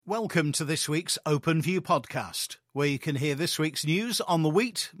Welcome to this week's Openview podcast, where you can hear this week's news on the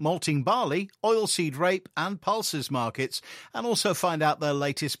wheat, malting barley, oilseed rape and pulses markets, and also find out their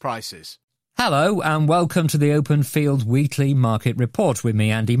latest prices. Hello and welcome to the Openfield Weekly Market Report with me,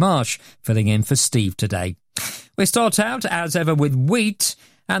 Andy Marsh, filling in for Steve today. We start out, as ever, with wheat.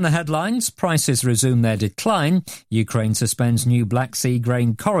 And the headlines: prices resume their decline, Ukraine suspends new Black Sea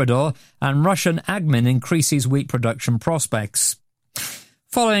grain corridor, and Russian admin increases wheat production prospects.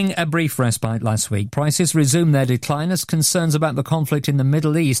 Following a brief respite last week, prices resumed their decline as concerns about the conflict in the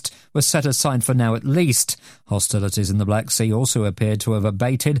Middle East were set aside for now at least. Hostilities in the Black Sea also appeared to have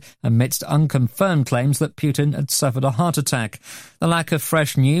abated amidst unconfirmed claims that Putin had suffered a heart attack. The lack of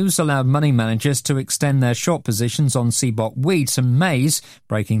fresh news allowed money managers to extend their short positions on CBOT wheat and maize,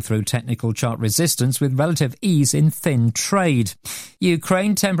 breaking through technical chart resistance with relative ease in thin trade.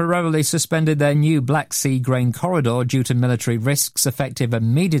 Ukraine temporarily suspended their new Black Sea grain corridor due to military risks effective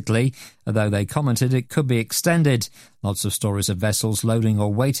immediately, although they commented it could be extended. Lots of stories of vessels loading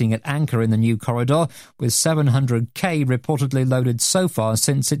or waiting at anchor in the new corridor, with 700k reportedly loaded so far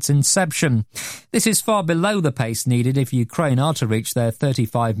since its inception. This is far below the pace needed if Ukraine are to reach their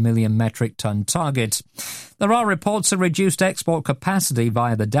 35 million metric ton target. There are reports of reduced export capacity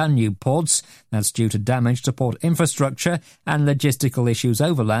via the Danube ports. That's due to damage to port infrastructure and logistical issues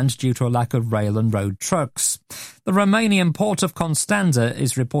overland due to a lack of rail and road trucks. The Romanian port of Constanța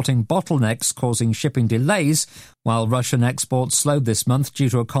is reporting bottlenecks causing shipping delays, while Russian exports slowed this month due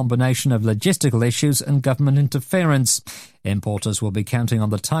to a combination of logistical issues and government interference. Importers will be counting on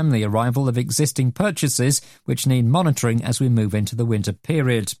the timely arrival of existing purchases, which need monitoring as we move into the winter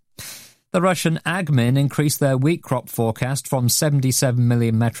period. The Russian admin increased their wheat crop forecast from 77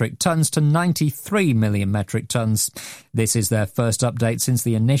 million metric tonnes to 93 million metric tonnes. This is their first update since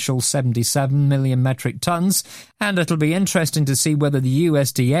the initial 77 million metric tonnes, and it'll be interesting to see whether the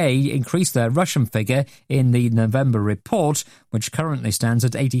USDA increased their Russian figure in the November report, which currently stands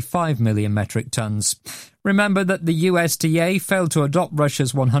at 85 million metric tonnes. Remember that the USDA failed to adopt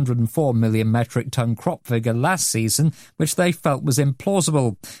Russia's 104 million metric ton crop figure last season, which they felt was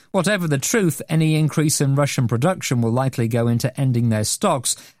implausible. Whatever the truth, any increase in Russian production will likely go into ending their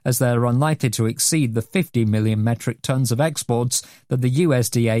stocks, as they are unlikely to exceed the 50 million metric tons of exports that the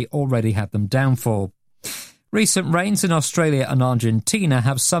USDA already had them down for. Recent rains in Australia and Argentina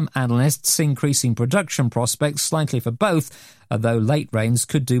have some analysts increasing production prospects slightly for both, although late rains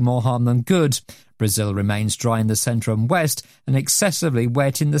could do more harm than good. Brazil remains dry in the centre and west and excessively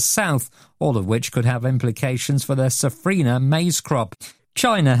wet in the south, all of which could have implications for their safrina maize crop.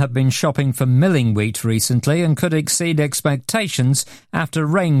 China have been shopping for milling wheat recently and could exceed expectations after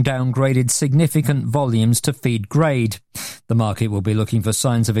rain downgraded significant volumes to feed grade. The market will be looking for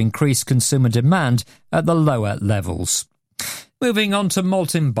signs of increased consumer demand at the lower levels. Moving on to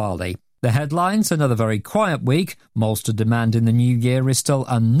malting barley. The headlines: another very quiet week. Malter demand in the new year is still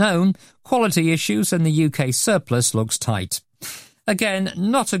unknown. Quality issues and the UK surplus looks tight. Again,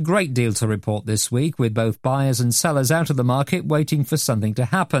 not a great deal to report this week, with both buyers and sellers out of the market waiting for something to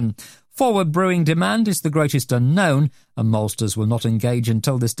happen. Forward brewing demand is the greatest unknown, and maltsters will not engage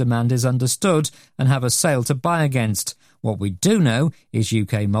until this demand is understood and have a sale to buy against. What we do know is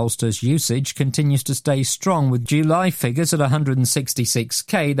UK maltsters' usage continues to stay strong, with July figures at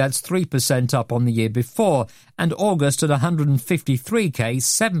 166k, that's 3% up on the year before, and August at 153k,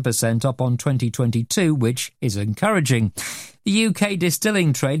 7% up on 2022, which is encouraging. The UK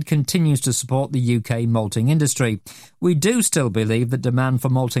distilling trade continues to support the UK malting industry. We do still believe that demand for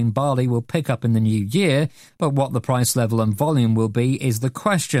malting barley will pick up in the new year, but what the price level and volume will be is the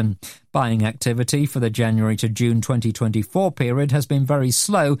question. Buying activity for the January to June 2024 period has been very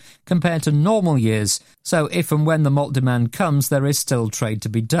slow compared to normal years, so if and when the malt demand comes, there is still trade to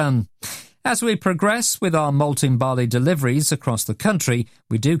be done. As we progress with our malting barley deliveries across the country,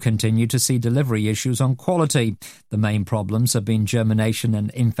 we do continue to see delivery issues on quality. The main problems have been germination and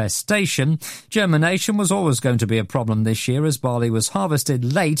infestation. Germination was always going to be a problem this year, as barley was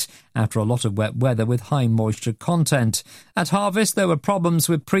harvested late after a lot of wet weather with high moisture content. At harvest, there were problems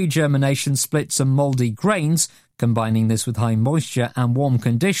with pre-germination splits and mouldy grains. Combining this with high moisture and warm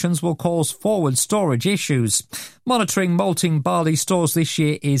conditions will cause forward storage issues. Monitoring malting barley stores this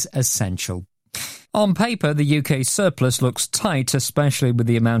year is essential. On paper, the UK surplus looks tight, especially with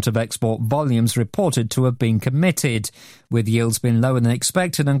the amount of export volumes reported to have been committed. With yields being lower than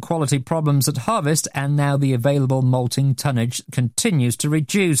expected and quality problems at harvest, and now the available malting tonnage continues to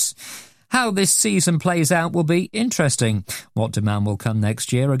reduce. How this season plays out will be interesting. What demand will come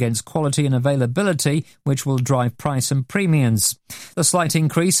next year against quality and availability, which will drive price and premiums. The slight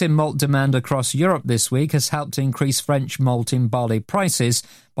increase in malt demand across Europe this week has helped increase French malt in barley prices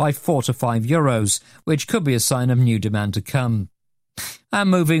by €4 to €5, which could be a sign of new demand to come. And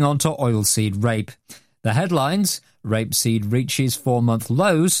moving on to oilseed rape. The headlines: rapeseed reaches 4-month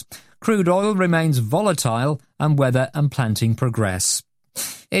lows, crude oil remains volatile, and weather and planting progress.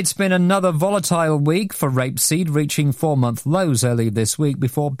 It's been another volatile week for rapeseed, reaching 4-month lows early this week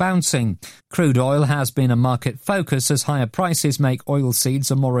before bouncing. Crude oil has been a market focus as higher prices make oilseeds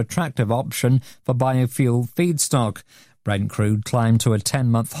a more attractive option for biofuel feedstock. Brent crude climbed to a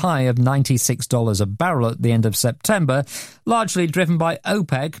 10-month high of $96 a barrel at the end of September, largely driven by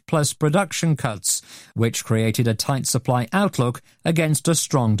OPEC plus production cuts, which created a tight supply outlook against a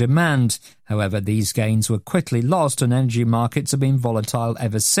strong demand. However, these gains were quickly lost and energy markets have been volatile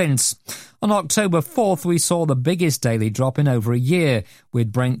ever since. On October 4th, we saw the biggest daily drop in over a year,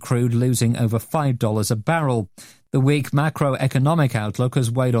 with Brent crude losing over $5 a barrel. The weak macroeconomic outlook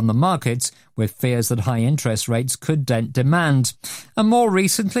has weighed on the markets, with fears that high interest rates could dent demand. And more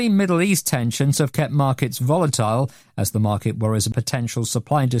recently, Middle East tensions have kept markets volatile, as the market worries potential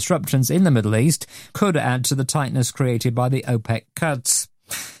supply disruptions in the Middle East could add to the tightness created by the OPEC cuts.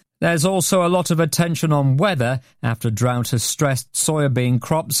 There's also a lot of attention on weather after drought has stressed soybean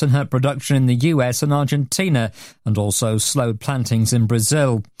crops and hurt production in the US and Argentina, and also slowed plantings in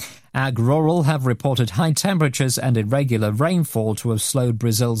Brazil. Ag-Rural have reported high temperatures and irregular rainfall to have slowed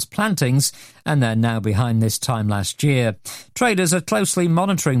Brazil's plantings, and they're now behind this time last year. Traders are closely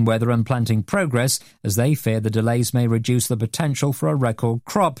monitoring weather and planting progress, as they fear the delays may reduce the potential for a record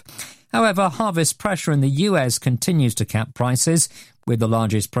crop. However, harvest pressure in the US continues to cap prices, with the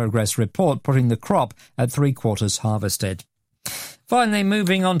largest progress report putting the crop at 3/4 harvested. Finally,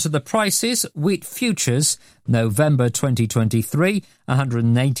 moving on to the prices, wheat futures, November 2023,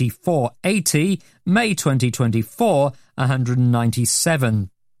 184.80, May 2024, 197.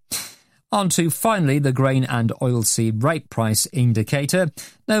 On to finally the grain and oilseed rape price indicator,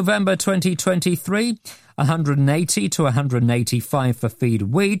 November 2023, 180 to 185 for feed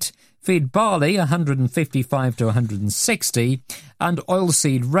wheat, feed barley 155 to 160, and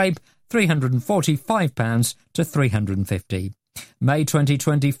oilseed rape £345 to 350. May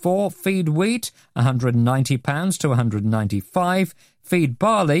 2024, feed wheat £190 to 195, feed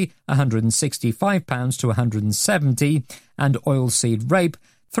barley £165 to 170, and oilseed rape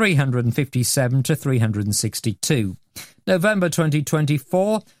 £357 to 362. November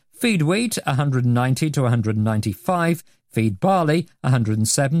 2024, feed wheat £190 to 195, feed barley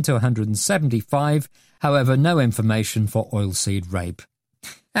 £107 to 175, however no information for oilseed rape.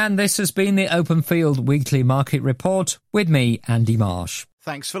 And this has been the Openfield Weekly Market Report with me, Andy Marsh.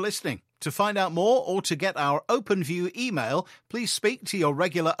 Thanks for listening. To find out more or to get our Openview email, please speak to your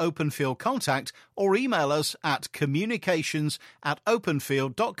regular Openfield contact or email us at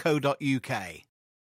communications@openfield.co.uk.